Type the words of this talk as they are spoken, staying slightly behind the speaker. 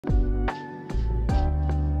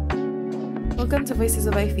Welcome to Voices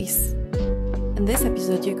of ZAFES. In this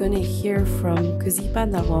episode, you're going to hear from Kuzipa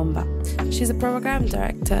Nalwamba. She's a program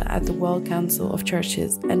director at the World Council of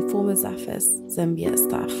Churches and former ZAFES Zambia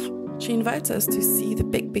staff. She invites us to see the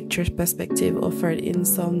big picture perspective offered in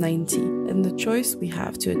Psalm 90 and the choice we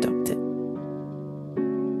have to adopt it.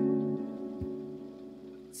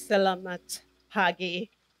 Salamat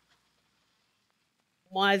Hagi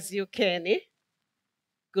Mwaziukeni.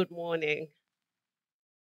 Good morning.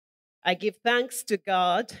 I give thanks to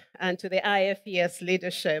God and to the IFES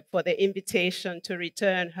leadership for the invitation to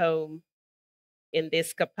return home in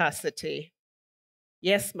this capacity.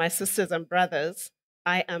 Yes, my sisters and brothers,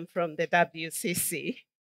 I am from the WCC,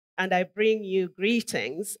 and I bring you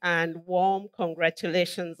greetings and warm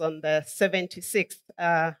congratulations on the 76th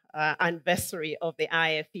anniversary of the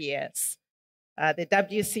IFES. The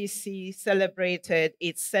WCC celebrated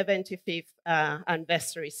its 75th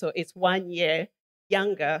anniversary, so it's 1 year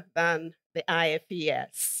younger than the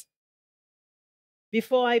IFES.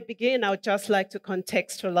 Before I begin, I would just like to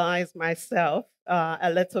contextualize myself a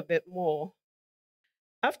little bit more.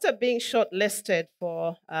 After being shortlisted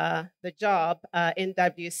for the job in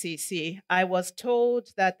WCC, I was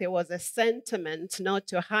told that there was a sentiment not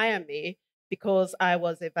to hire me because I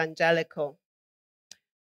was evangelical.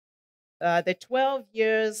 The 12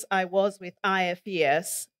 years I was with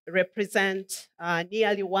IFES represent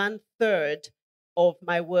nearly 1/3 of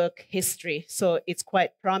my work history, so it's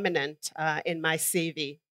quite prominent in my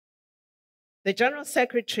CV. The General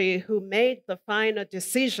Secretary who made the final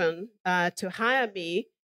decision to hire me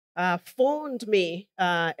phoned me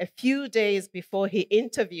a few days before he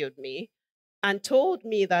interviewed me and told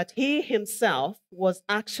me that he himself was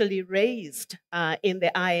actually raised in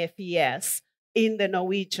the IFES in the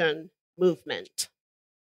Norwegian movement.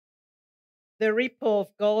 The ripple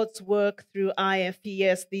of God's work through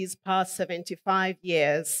IFES these past 75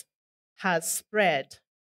 years has spread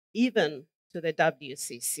even to the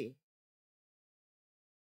WCC.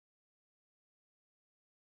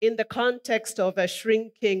 In the context of a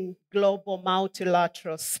shrinking global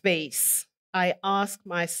multilateral space, I ask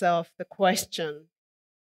myself the question,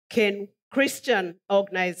 can Christian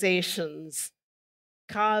organizations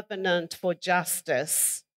covenant for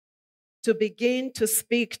justice to begin to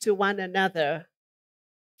speak to one another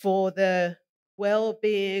for the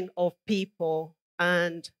well-being of people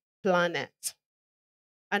and planet?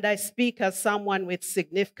 And I speak as someone with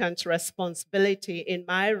significant responsibility in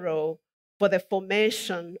my role for the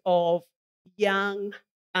formation of young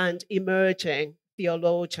and emerging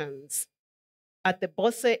theologians. At the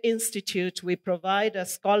Bose Institute, we provide a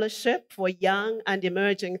scholarship for young and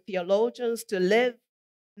emerging theologians to live,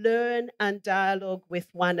 learn, and dialogue with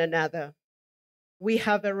one another. We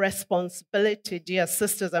have a responsibility, dear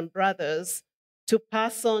sisters and brothers, to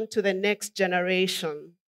pass on to the next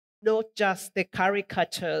generation, not just the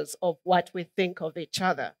caricatures of what we think of each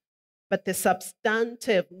other, but the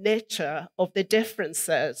substantive nature of the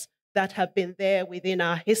differences that have been there within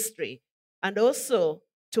our history, and also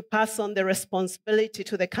to pass on the responsibility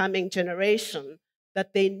to the coming generation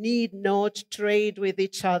that they need not trade with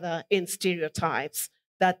each other in stereotypes,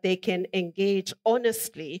 that they can engage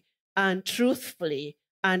honestly and truthfully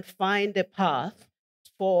and find a path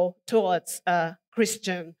towards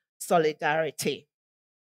Christian solidarity.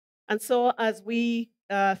 And so as we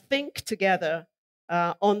think together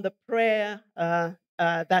on the prayer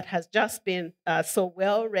that has just been so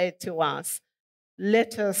well read to us,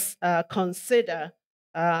 let us consider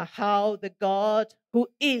how the God who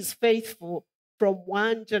is faithful from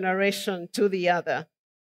one generation to the other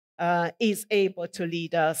is able to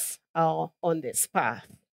lead us on this path.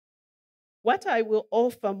 What I will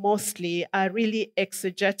offer mostly are really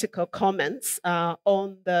exegetical comments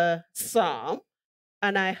on the psalm,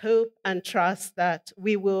 and I hope and trust that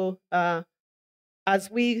we will, as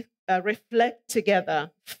we reflect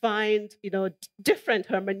together, find different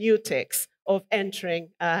hermeneutics of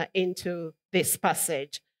entering into this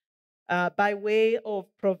passage. By way of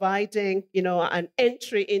providing an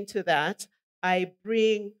entry into that, I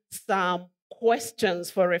bring some questions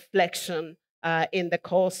for reflection in the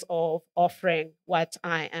course of offering what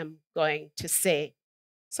I am going to say.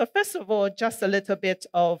 So first of all, just a little bit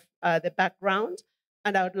of the background,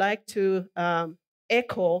 and I would like to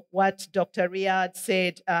echo what Dr. Riyad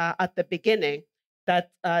said at the beginning,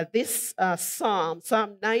 that this Psalm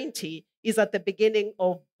 90, is at the beginning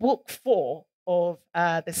of Book 4 of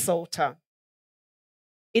the Psalter.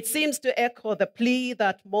 It seems to echo the plea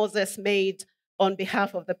that Moses made on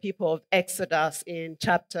behalf of the people of Exodus in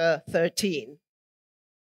chapter 13.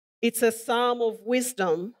 It's a psalm of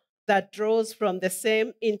wisdom that draws from the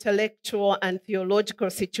same intellectual and theological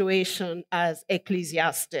situation as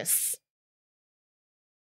Ecclesiastes.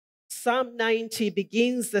 Psalm 90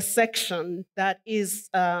 begins the section that is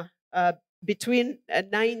between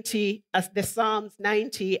 90, as the Psalms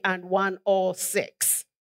 90 and 106.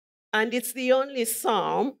 And it's the only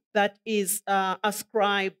psalm that is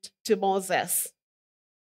ascribed to Moses.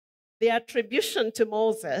 The attribution to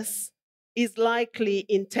Moses is likely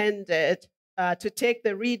intended to take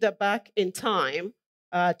the reader back in time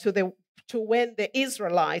to when the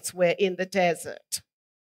Israelites were in the desert.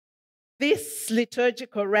 This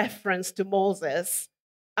liturgical reference to Moses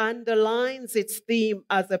underlines its theme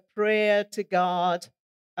as a prayer to God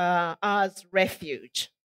as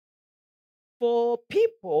refuge. For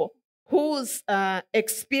people whose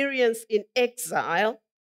experience in exile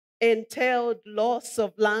entailed loss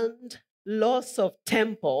of land, loss of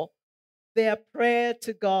temple, their prayer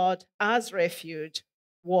to God as refuge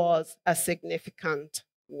was a significant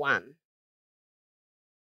one.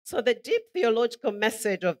 So the deep theological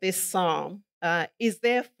message of this psalm is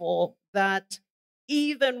therefore that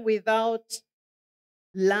even without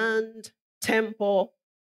land, temple,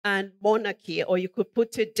 and monarchy, or you could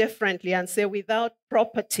put it differently and say without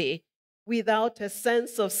property, without a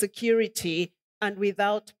sense of security, and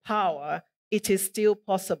without power, it is still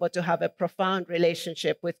possible to have a profound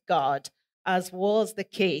relationship with God, as was the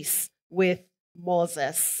case with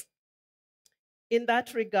Moses. In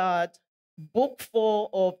that regard, Book 4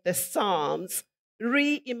 of the Psalms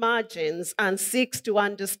reimagines and seeks to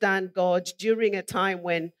understand God during a time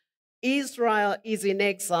when Israel is in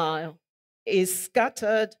exile, is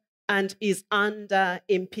scattered, and is under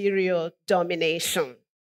imperial domination.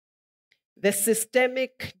 The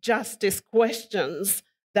systemic justice questions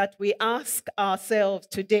that we ask ourselves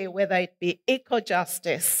today, whether it be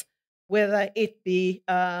eco-justice, whether it be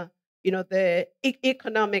the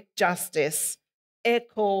economic justice,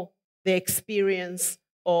 echo the experience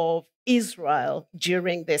of Israel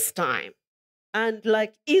during this time. And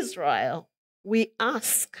like Israel, we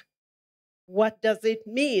ask, what does it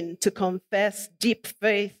mean to confess deep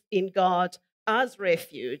faith in God as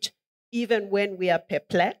refuge, even when we are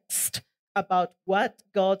perplexed about what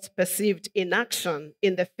God's perceived inaction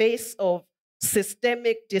in the face of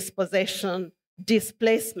systemic dispossession,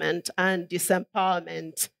 displacement, and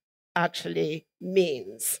disempowerment actually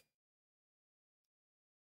means?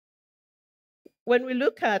 When we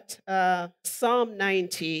look at Psalm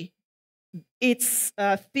 90, its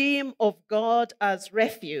theme of God as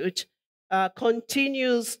refuge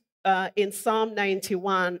continues in Psalm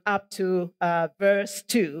 91 up to verse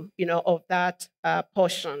 2, of that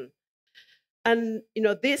portion. And,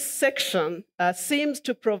 this section seems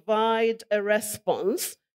to provide a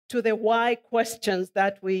response to the why questions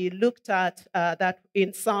that we looked at that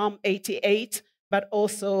in Psalm 88, but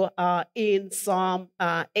also in Psalm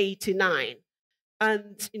 89.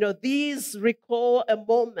 And, these recall a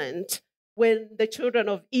moment when the children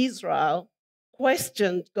of Israel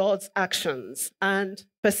questioned God's actions and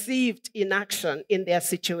perceived inaction in their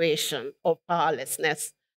situation of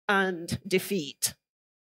powerlessness and defeat.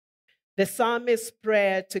 The psalmist's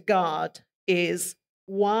prayer to God is,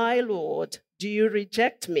 "Why, Lord, do you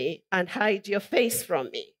reject me and hide your face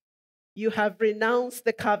from me? You have renounced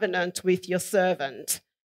the covenant with your servant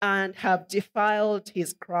and have defiled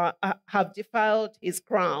his crown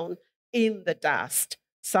in the dust."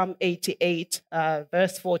 Psalm 88,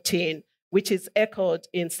 verse 14, which is echoed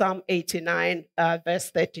in Psalm 89, verse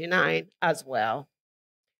 39 as well.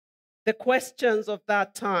 The questions of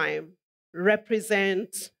that time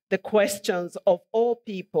represent the questions of all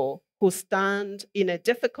people who stand in a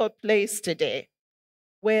difficult place today,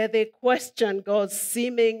 where they question God's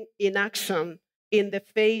seeming inaction in the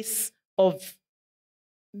face of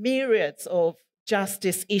myriads of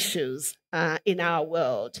justice issues in our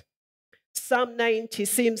world. Psalm 90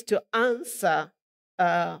 seems to answer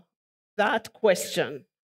that question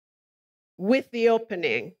with the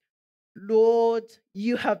opening, "Lord,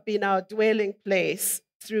 you have been our dwelling place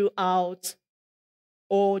throughout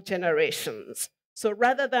all generations." So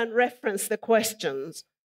rather than reference the questions,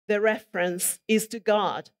 the reference is to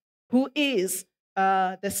God, who is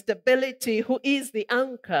the stability, who is the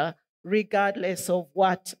anchor, regardless of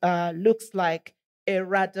what looks like a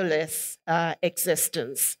rudderless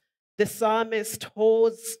existence. The psalmist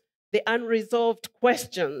holds the unresolved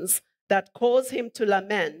questions that cause him to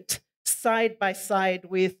lament side by side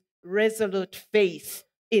with resolute faith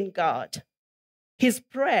in God. His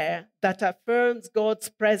prayer that affirms God's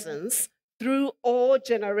presence through all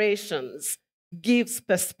generations gives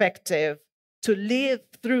perspective to live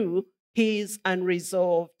through his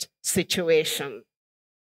unresolved situation.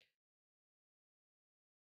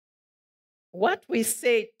 What we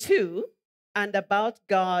say to and about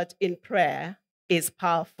God in prayer is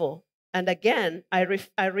powerful And again, I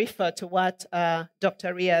refer to what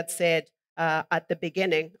Dr. Riyad said at the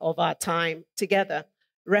beginning of our time together,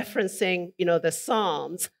 referencing, the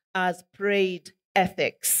Psalms as prayed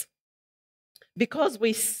ethics. Because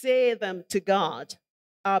we say them to God,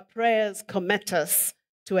 our prayers commit us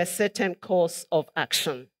to a certain course of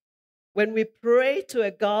action. When we pray to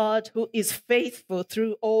a God who is faithful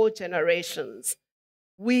through all generations,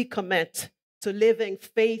 we commit to living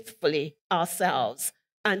faithfully ourselves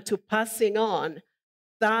and to passing on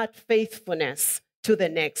that faithfulness to the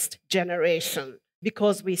next generation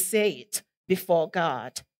because we say it before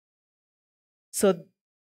God. So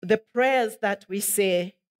the prayers that we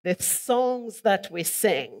say, the songs that we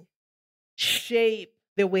sing, shape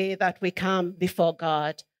the way that we come before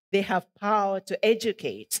God. They have power to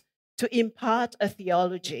educate, to impart a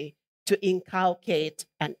theology, to inculcate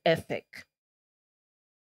an ethic.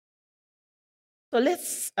 So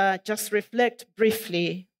let's just reflect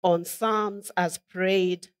briefly on Psalms as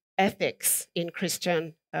prayed ethics in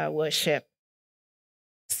Christian worship.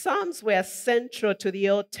 Psalms were central to the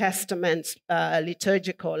Old Testament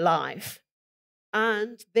liturgical life,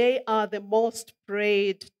 and they are the most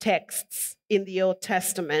prayed texts in the Old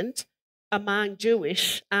Testament among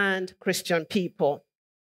Jewish and Christian people.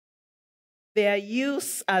 Their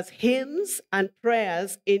use as hymns and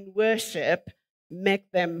prayers in worship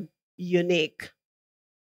make them unique.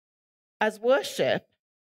 As worship,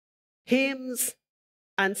 hymns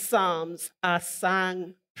and psalms are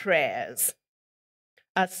sung prayers.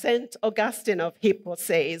 As St. Augustine of Hippo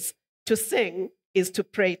says, to sing is to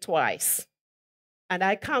pray twice. And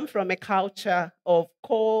I come from a culture of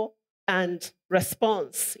call and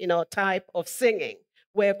response, type of singing,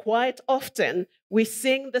 where quite often we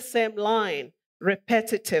sing the same line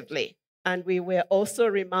repetitively. And we were also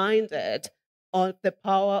reminded of the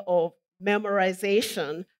power of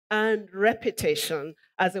memorization and repetition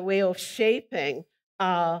as a way of shaping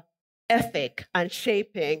our ethic and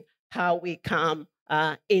shaping how we come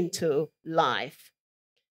into life.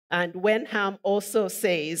 And Wenham also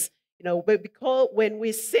says, because when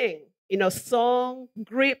we sing, song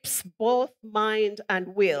grips both mind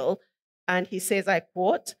and will. And he says, I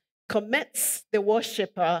quote, commits the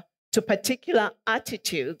worshiper to particular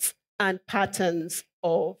attitudes and patterns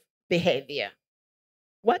of behavior.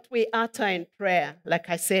 What we utter in prayer, like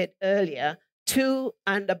I said earlier, to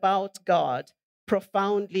and about God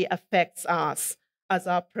profoundly affects us as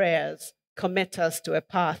our prayers commit us to a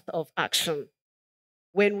path of action.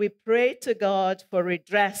 When we pray to God for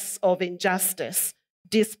redress of injustice,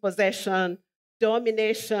 dispossession,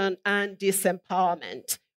 domination, and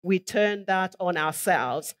disempowerment, we turn that on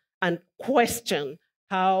ourselves and question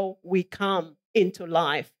how we come into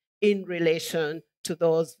life in relation to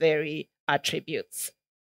those very attributes.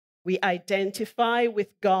 We identify with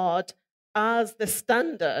God as the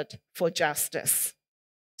standard for justice.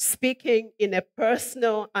 Speaking in a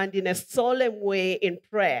personal and in a solemn way in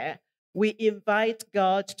prayer, we invite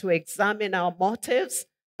God to examine our motives,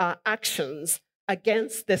 our actions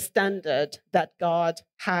against the standard that God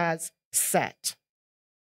has set.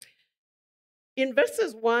 In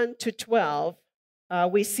verses 1 to 12,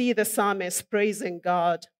 we see the psalmist praising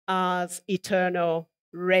God as eternal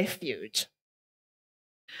refuge.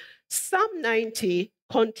 Psalm 90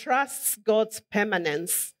 contrasts God's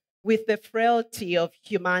permanence with the frailty of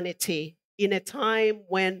humanity in a time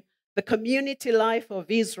when the community life of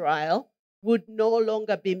Israel would no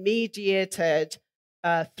longer be mediated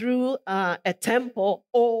through a temple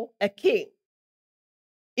or a king.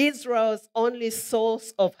 Israel's only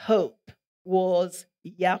source of hope was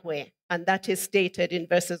Yahweh, and that is stated in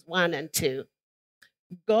verses 1 and 2.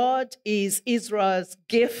 God is Israel's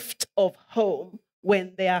gift of home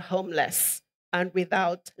when they are homeless and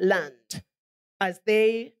without land, as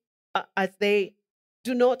they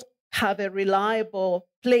do not have a reliable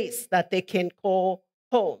place that they can call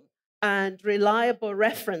home and reliable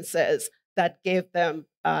references that give them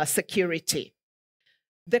security.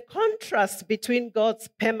 The contrast between God's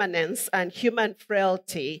permanence and human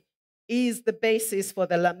frailty is the basis for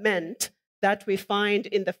the lament that we find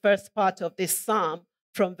in the first part of this psalm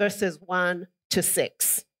from verses 1 to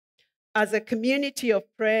 6. As a community of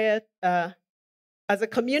prayer to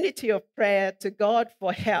God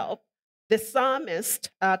for help, the psalmist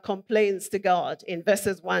complains to God in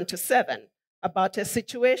verses 1 to 7 about a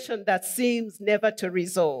situation that seems never to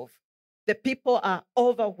resolve. The people are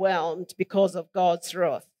overwhelmed because of God's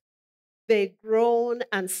wrath. They groan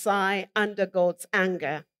and sigh under God's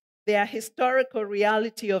anger. Their historical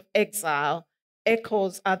reality of exile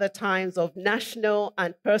echoes other times of national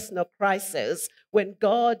and personal crisis when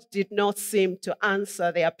God did not seem to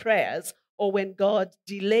answer their prayers or when God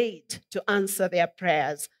delayed to answer their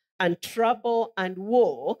prayers. and trouble and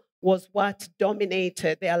war was what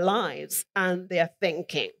dominated their lives and their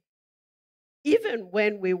thinking. Even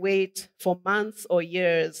when we wait for months or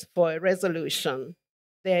years for a resolution,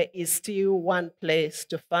 there is still one place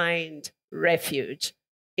to find refuge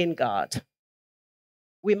in God.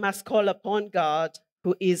 We must call upon God,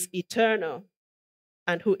 who is eternal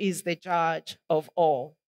and who is the judge of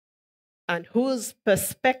all, and whose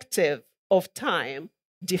perspective of time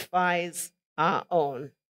defies our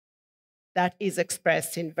own. That is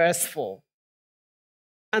expressed in verse 4.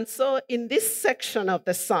 And so in this section of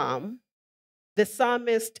the psalm, the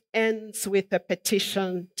psalmist ends with a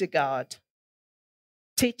petition to God.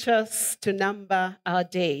 Teach us to number our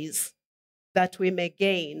days, that we may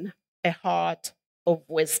gain a heart of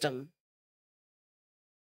wisdom.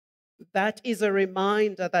 That is a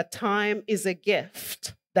reminder that time is a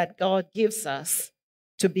gift that God gives us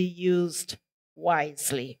to be used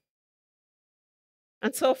wisely.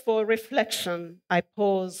 And so for reflection, I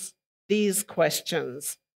pose these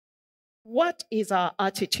questions. What is our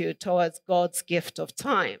attitude towards God's gift of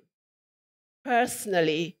time?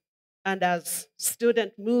 Personally, and as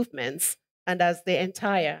student movements, and as the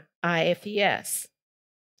entire IFES.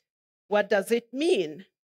 What does it mean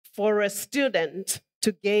for a student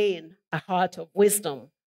to gain a heart of wisdom?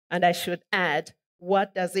 And I should add,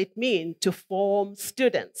 what does it mean to form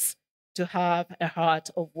students to have a heart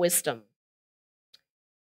of wisdom?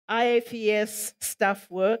 IFES staff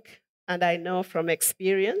work, and I know from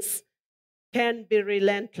experience, can be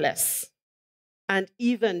relentless and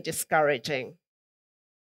even discouraging.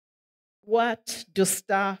 What do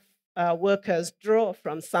staff workers draw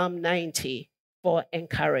from Psalm 90 for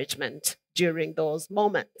encouragement during those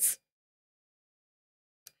moments?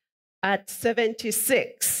 At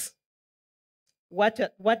 76, what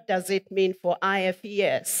does it mean for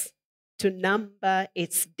IFES to number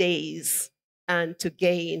its days and to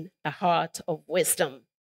gain a heart of wisdom?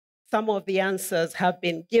 Some of the answers have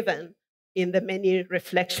been given in the many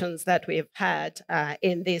reflections that we've had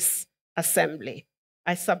in this assembly.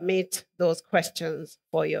 I submit those questions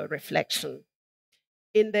for your reflection.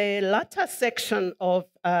 In the latter section of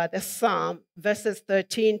the psalm, verses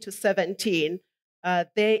 13 to 17,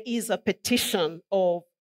 there is a petition of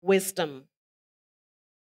wisdom.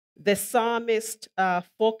 The psalmist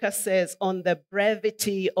focuses on the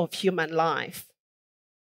brevity of human life.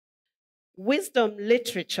 Wisdom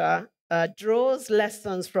literature draws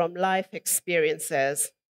lessons from life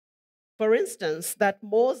experiences. For instance, that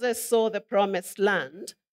Moses saw the promised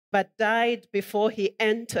land but died before he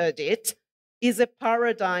entered it is a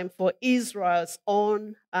paradigm for Israel's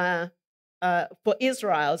own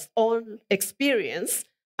experience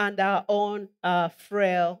and our own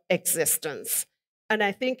frail existence. And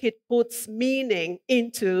I think it puts meaning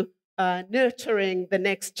into nurturing the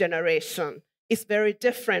next generation. It's very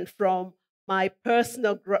different from my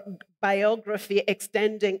personal biography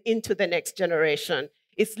extending into the next generation.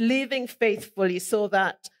 It's living faithfully so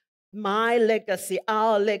that my legacy,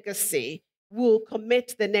 our legacy, will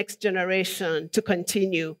commit the next generation to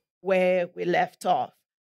continue where we left off.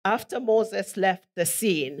 After Moses left the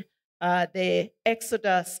scene, the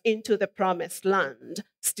exodus into the promised land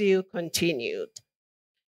still continued.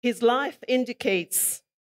 His life indicates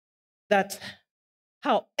that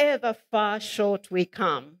however far short we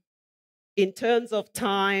come in terms of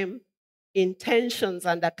time, intentions,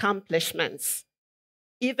 and accomplishments,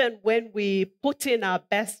 even when we put in our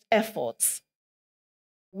best efforts,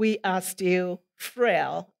 we are still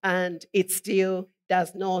frail and it still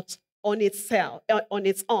does not on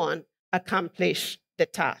its own accomplish the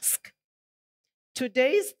task.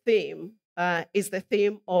 Today's theme is the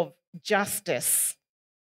theme of justice.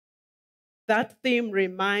 That theme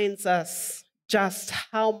reminds us just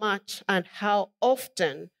how much and how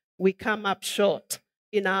often we come up short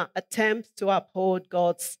in our attempts to uphold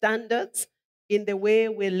God's standards in the way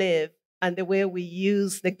we live and the way we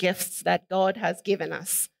use the gifts that God has given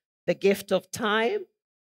us. The gift of time,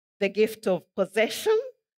 the gift of possession,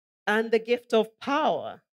 and the gift of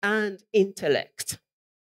power and intellect.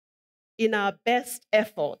 In our best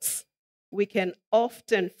efforts, we can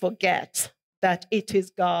often forget that it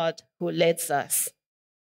is God who leads us.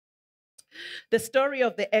 The story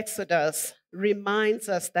of the Exodus reminds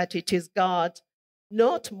us that it is God,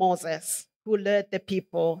 not Moses, who led the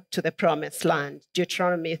people to the promised land.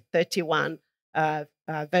 Deuteronomy 31,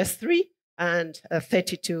 verse 3, and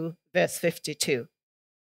 32, verse 52.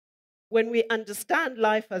 When we understand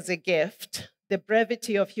life as a gift, the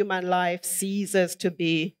brevity of human life ceases to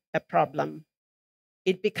be a problem.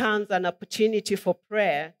 It becomes an opportunity for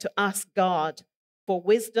prayer to ask God for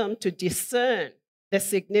wisdom to discern the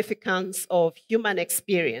significance of human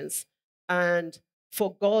experience and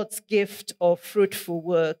for God's gift of fruitful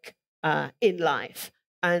work in life.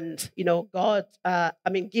 And, God,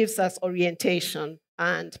 gives us orientation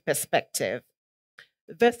and perspective.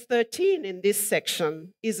 Verse 13 in this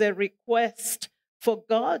section is a request for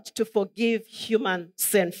God to forgive human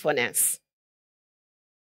sinfulness.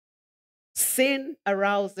 Sin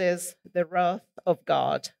arouses the wrath of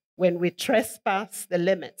God when we trespass the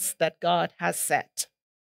limits that God has set.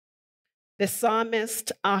 The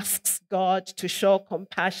psalmist asks God to show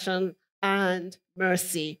compassion and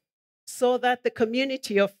mercy so that the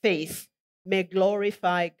community of faith may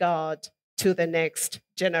glorify God to the next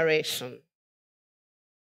generation.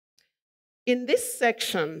 In this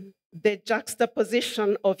section, the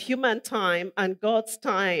juxtaposition of human time and God's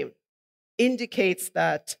time indicates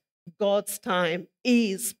that God's time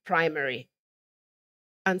is primary.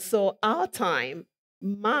 And so our time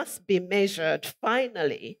must be measured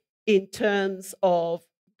finally in terms of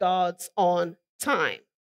God's own time.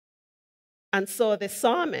 And so the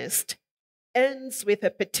psalmist ends with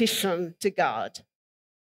a petition to God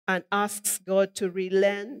and asks God to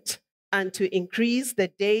relent and to increase the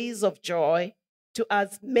days of joy to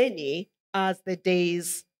as many as the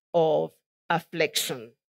days of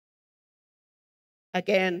affliction.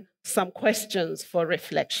 Again, some questions for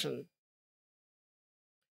reflection.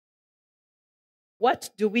 What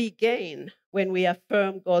do we gain when we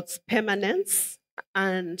affirm God's permanence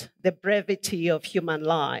and the brevity of human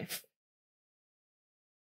life?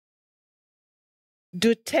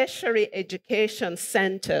 Do tertiary education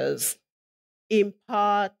centers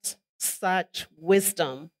impart such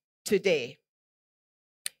wisdom today?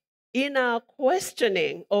 In our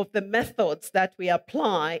questioning of the methods that we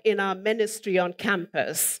apply in our ministry on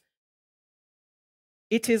campus,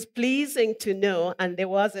 it is pleasing to know, and there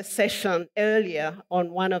was a session earlier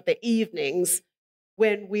on one of the evenings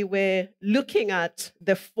when we were looking at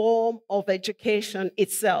the form of education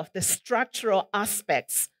itself, the structural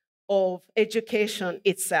aspects of education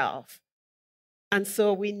itself. And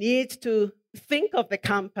so we need to think of the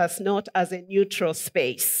campus not as a neutral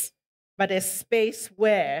space, but a space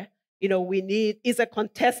where, is a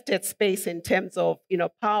contested space in terms of,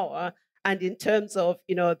 power and in terms of,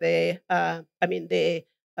 the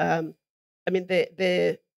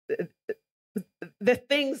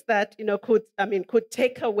things that, could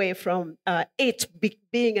take away from it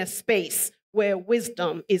being a space where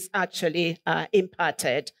wisdom is actually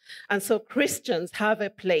imparted. And so Christians have a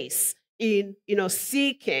place in,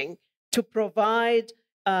 seeking to provide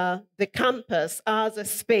the campus as a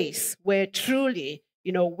space where truly,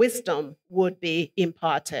 wisdom would be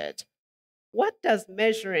imparted. What does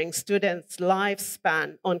measuring students'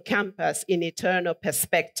 lifespan on campus in eternal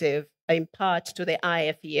perspective impart to the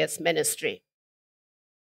IFES ministry?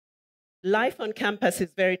 Life on campus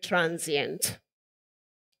is very transient.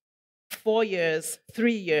 4 years,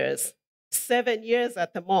 3 years, 7 years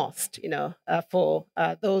at the most, for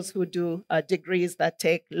those who do degrees that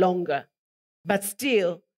take longer. But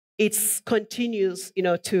still, it continues,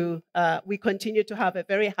 we continue to have a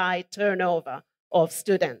very high turnover of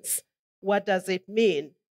students. What does it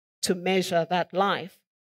mean to measure that life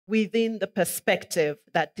within the perspective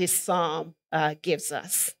that this psalm gives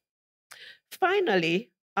us?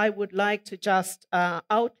 Finally, I would like to just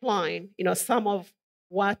outline, some of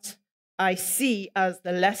what I see as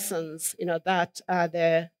the lessons, that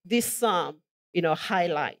this psalm,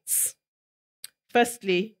 highlights.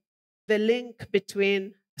 Firstly, the link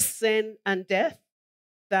between sin and death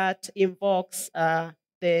that invokes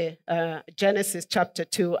the Genesis chapter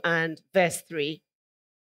 2 and verse 3.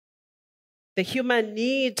 The human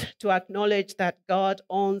need to acknowledge that God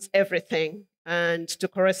owns everything and to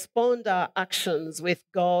correspond our actions with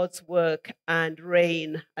God's work and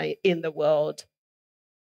reign in the world.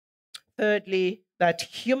 Thirdly, that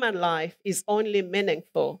human life is only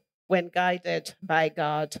meaningful when guided by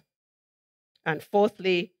God. And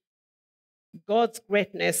fourthly, God's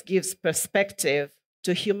greatness gives perspective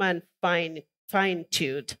to human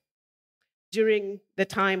finitude. During the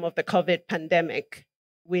time of the COVID pandemic,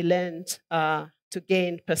 we learned to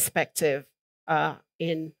gain perspective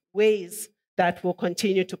in ways that will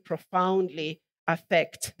continue to profoundly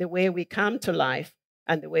affect the way we come to life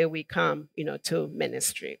and the way we come, to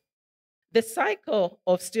ministry. The cycle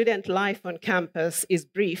of student life on campus is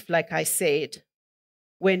brief, like I said.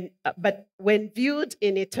 But when viewed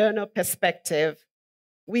in eternal perspective,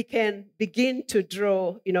 we can begin to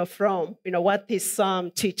draw, from, what this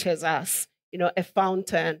psalm teaches us, a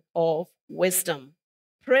fountain of wisdom.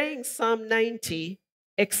 Praying Psalm 90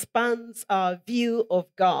 expands our view of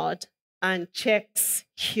God and checks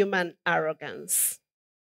human arrogance.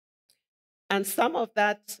 And some of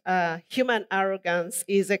that human arrogance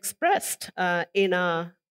is expressed in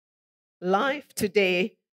our life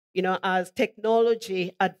today, as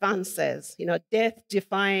technology advances.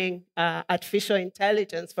 Death-defying artificial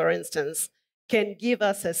intelligence, for instance, can give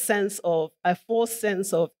us a false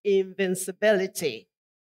sense of invincibility.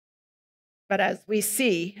 But as we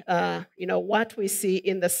see, what we see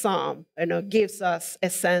in the psalm, gives us a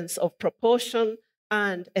sense of proportion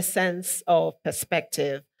and a sense of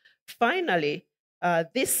perspective. Finally,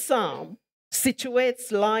 this psalm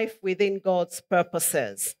situates life within God's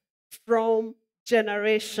purposes from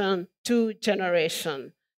generation to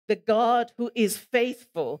generation, the God who is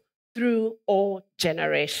faithful through all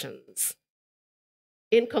generations.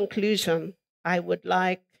 In conclusion, I would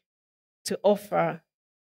like to offer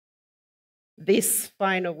this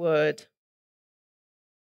final word.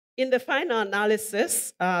 In the final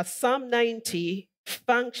analysis, Psalm 90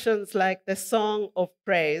 functions like the song of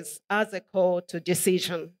praise as a call to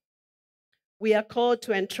decision. We are called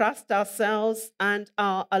to entrust ourselves and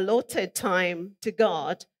our allotted time to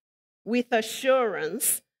God with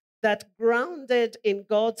assurance that, grounded in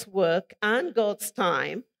God's work and God's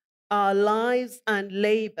time, our lives and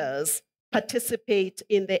labors participate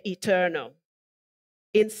in the eternal.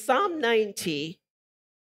 In Psalm 90,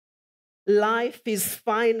 life is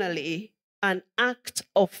finally an act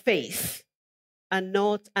of faith and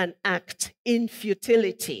not an act in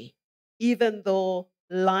futility, even though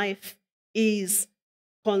life is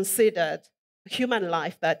considered, human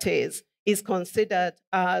life that is considered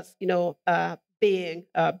as, being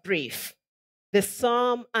brief. The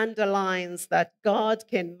psalm underlines that God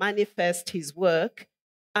can manifest his work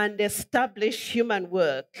and establish human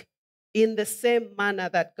work in the same manner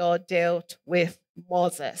that God dealt with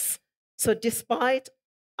Moses. So despite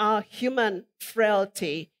our human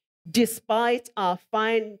frailty, despite our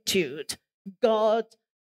finitude, God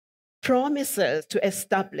promises to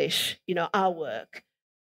establish, our work.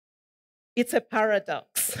 It's a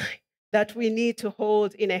paradox that we need to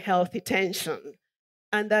hold in a healthy tension,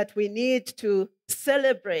 and that we need to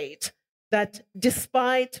celebrate that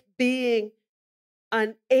despite being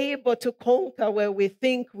unable to conquer where we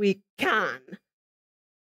think we can,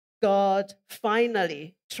 God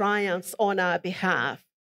finally triumphs on our behalf,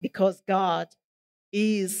 because God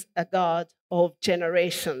is a God of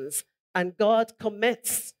generations, and God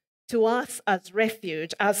commits to us as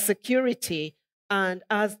refuge, as security, and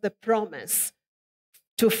as the promise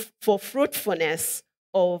for fruitfulness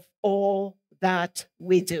of all that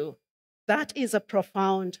we do. That is a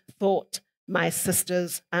profound thought, my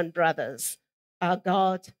sisters and brothers. Our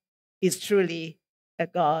God is truly a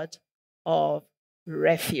God of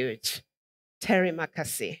refuge. Terry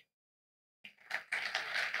Makasi.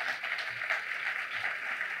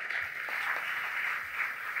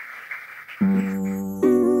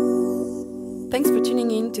 Thanks for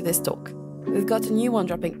tuning in to this talk. We've got a new one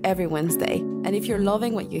dropping every Wednesday, and if you're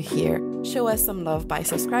loving what you hear, show us some love by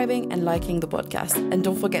subscribing and liking the podcast. And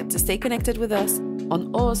don't forget to stay connected with us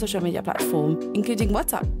on all social media platforms, including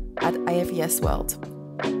WhatsApp at IFES World.